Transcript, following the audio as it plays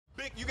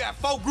You got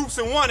 4 groups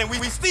in one, and we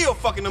still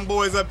fucking them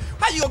boys up.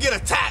 How you gonna get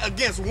attacked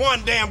against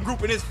one damn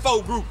group and it's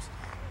 4 groups?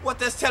 What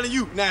that's telling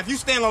you? Now, if you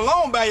stand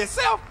alone by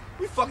yourself,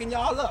 we fucking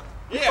y'all up.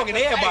 We fucking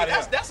everybody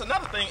up. That's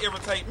another thing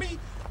irritate me.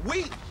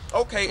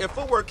 Okay, if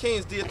Footwork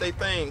Kings did their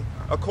thing,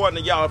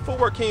 according to y'all, if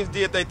Footwork Kings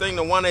did their thing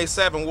to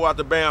 187, wore out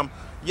the bam,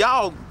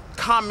 y'all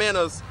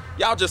commenters,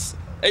 y'all just,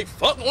 they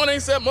fucked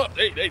 187 up,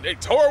 they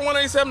tore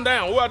 187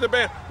 down, wore out the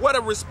bam. What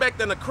a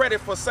respect and a credit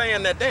for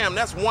saying that, damn,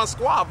 that's one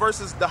squad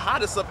versus the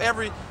hottest of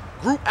every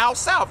group out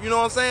south, you know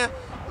what I'm saying?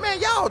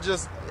 Man, y'all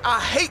just, I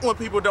hate when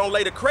people don't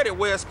lay the credit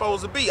where it's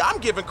supposed to be. I'm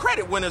giving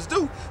credit when it's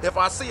due. If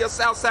I see a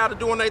Southsider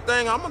doing their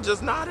thing, I'm gonna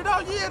just nod it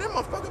out. Yeah, them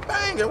motherfucking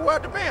banging,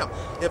 word to bam.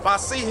 If I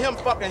see him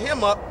fucking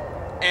him up,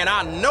 and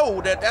I know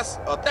that that's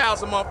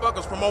 1,000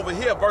 motherfuckers from over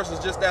here versus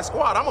just that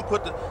squad, I'm gonna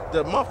put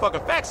the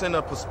motherfucking facts in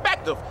a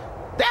perspective.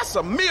 That's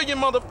 1 million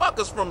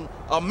motherfuckers from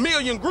 1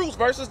 million groups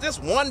versus this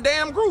one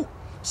damn group.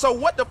 So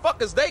what the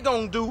fuck is they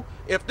gonna do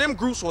if them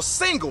groups were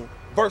single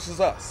versus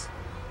us?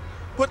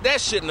 Put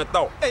that shit in the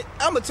thought. Hey,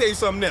 I'm gonna tell you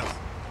something else.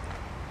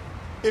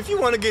 If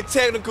you want to get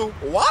technical,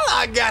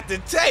 Walla got the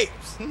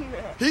tapes.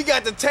 He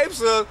got the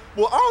tapes of,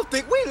 well, I don't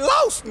think we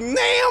lost,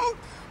 damn.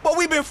 But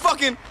we been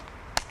fucking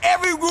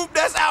every group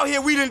that's out here,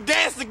 we done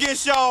danced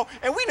against y'all,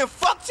 and we done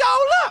fucked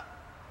y'all up.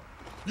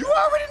 You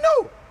already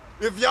know.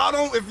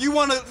 If you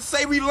want to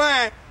say we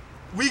lying,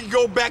 we can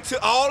go back to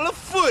all the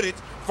footage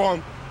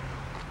from,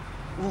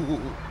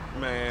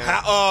 man,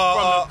 from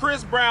the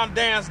Chris Brown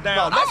dance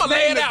down. I'm gonna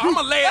lay it out. I'm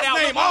gonna lay it out.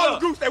 Name all the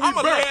groups that we I'm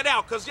gonna lay it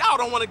out because y'all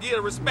don't want to give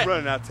it respect.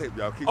 Running out of tape,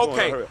 y'all. Keep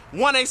okay, going.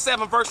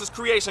 187 versus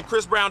Creation.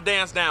 Chris Brown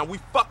dance down. We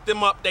fucked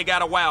them up. They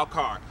got a wild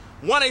card.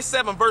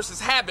 187 versus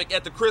Havoc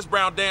at the Chris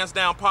Brown Dance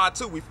Down Part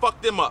 2. We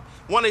fucked them up.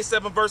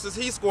 187 versus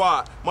He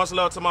Squad. Much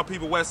love to my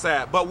people West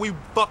Side, but we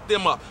fucked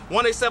them up.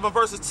 187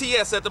 versus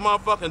TS at the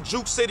motherfucking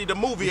Juke City, the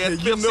movie at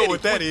Fifth City.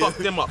 What that we is. fucked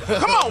them up.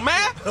 Come on,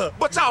 man.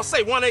 But y'all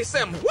say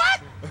 187.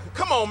 What?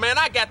 Come on, man.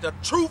 I got the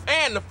truth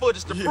and the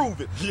footage to prove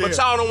it. But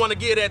y'all don't want to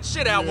get that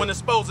shit out when it's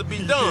supposed to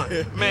be done.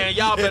 Man,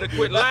 y'all better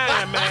quit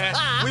lying, man.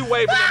 We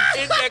waving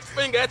them index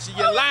finger at you.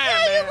 You're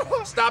lying,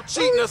 man. Stop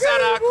cheating us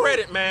out of our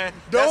credit, man.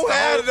 Don't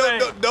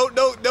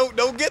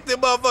get the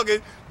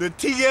motherfucking the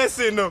TS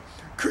and the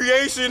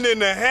Creation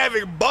and the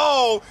Havoc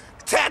ball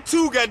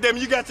tattoo. Goddamn,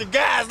 you got your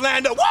guys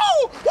lined up.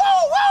 Whoa,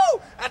 whoa,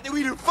 whoa! After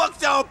we done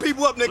fucked y'all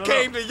people up and they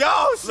came to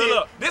y'all shit.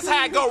 Look, this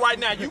how it go right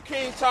now. You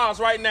King Charles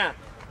right now.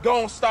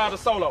 Go and start a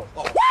solo.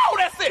 Whoa,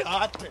 that's it.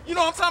 You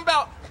know what I'm talking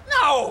about?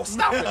 No,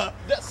 stop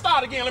it.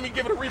 Start again. Let me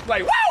give it a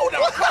replay. Whoa,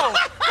 that was close.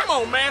 Come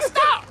on, man.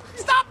 Stop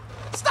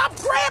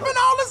grabbing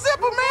all the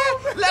zipper,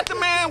 man. Let the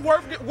man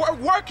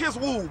work his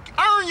woo.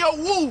 Earn your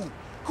woo.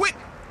 Quit.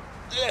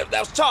 Yeah, that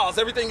was Charles.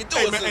 Everything you do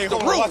is man, the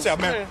hold on, rules. watch out,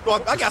 man.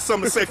 I got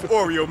something to say for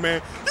Oreo,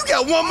 man. You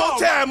got one more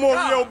time,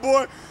 Oreo,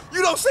 boy.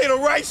 You don't say the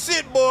right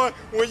shit, boy.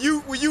 When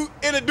you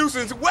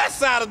introducing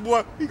Westsiders,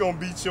 boy, he gonna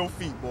beat your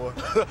feet, boy.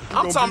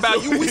 I'm talking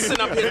about you. We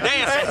sitting up here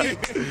dancing.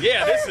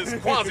 Yeah, this is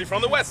Kwanzi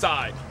from the West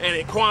Side, and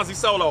in Kwanzi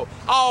solo.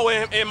 Oh,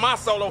 and my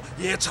solo.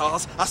 Yeah,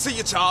 Charles. I see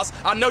you, Charles.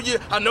 I know you.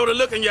 I know the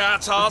look in your eye,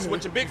 Charles,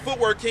 with your big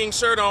Footwork King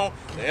shirt on,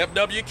 the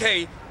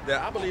FWK. That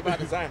I believe I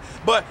designed.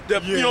 But you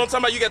know what I'm talking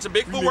about? You got your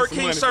big Footwork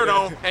King shirt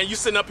on, and you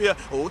sitting up here,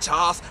 oh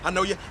Charles, I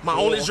know you. My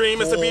only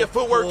dream is to be a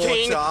Footwork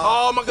King.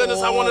 Oh my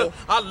goodness, I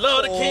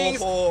love the Kings.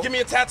 Give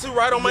me a tattoo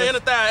right on my inner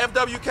thigh,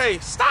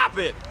 FWK. Stop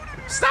it.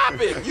 Stop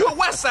it. You a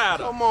West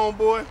Sider. Come on,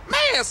 boy.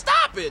 Man,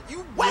 stop it.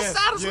 You West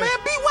Siders, man.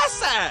 Be West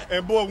Side.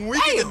 And boy, when we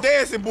get to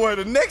dancing, boy,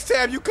 the next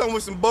time you come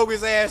with some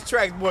bogus ass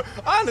tracks, boy,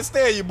 I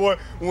understand you, boy.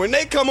 When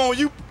they come on,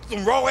 you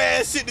some raw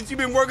ass shit that you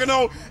been working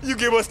on, you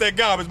give us that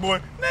garbage,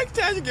 boy. Next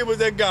time you give us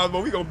that garbage,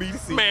 boy, we gonna beat the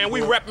seat. Man,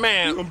 we rep,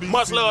 man.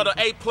 Much love to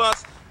A+.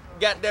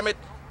 God damn it,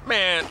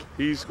 man.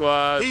 He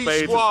Squad,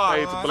 Fade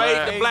to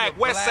Black,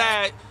 West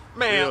Side.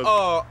 Man,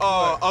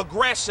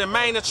 aggression,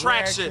 main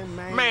attraction.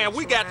 Man,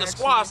 we got the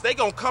squads. They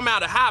gonna come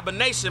out of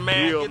hibernation,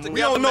 man. Get together, we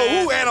don't know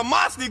who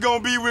Animosity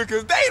gonna be with,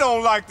 cause they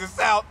don't like the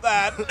South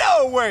Side.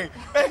 No way.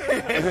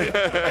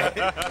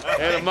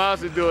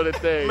 Animosity doing the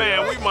thing.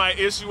 Man, we might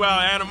issue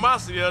out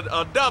Animosity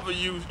a W.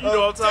 You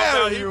know what I'm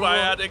talking about? He might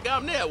have to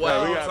come that way.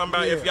 You know what I'm talking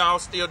about? If y'all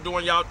still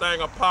doing y'all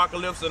thing,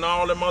 Apocalypse and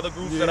all them other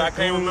groups that I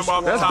can't remember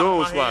off the top of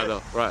my head. That's Doom Squad,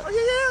 though, right?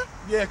 Oh,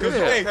 yeah, cause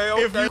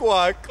if you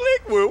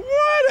click with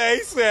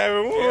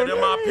 187, yeah, they're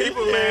my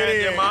people, man.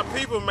 They're my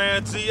people,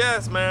 man.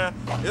 GS, man.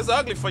 It's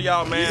ugly for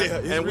y'all,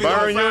 man. Yeah, and we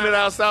Burn Unit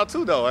out south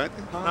too, though, ain't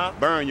they? Huh?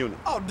 Burn Unit.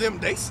 Oh, them,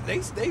 they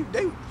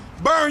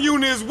Burn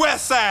Unit is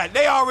West Side.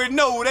 They already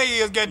know who they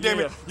is,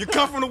 goddammit. Yeah. You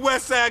come from the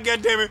West Side,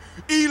 goddammit.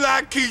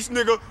 Eli Keith,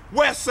 nigga.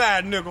 West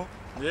Side, nigga.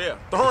 Yeah.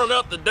 Throwing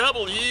up the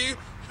W.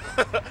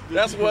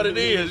 That's what it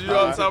is. You know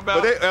what I'm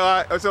talking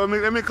about? But so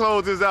let me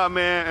close this out,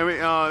 man. I mean,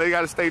 they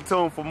got to stay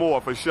tuned for more,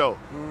 for sure.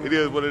 It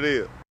is what it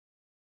is.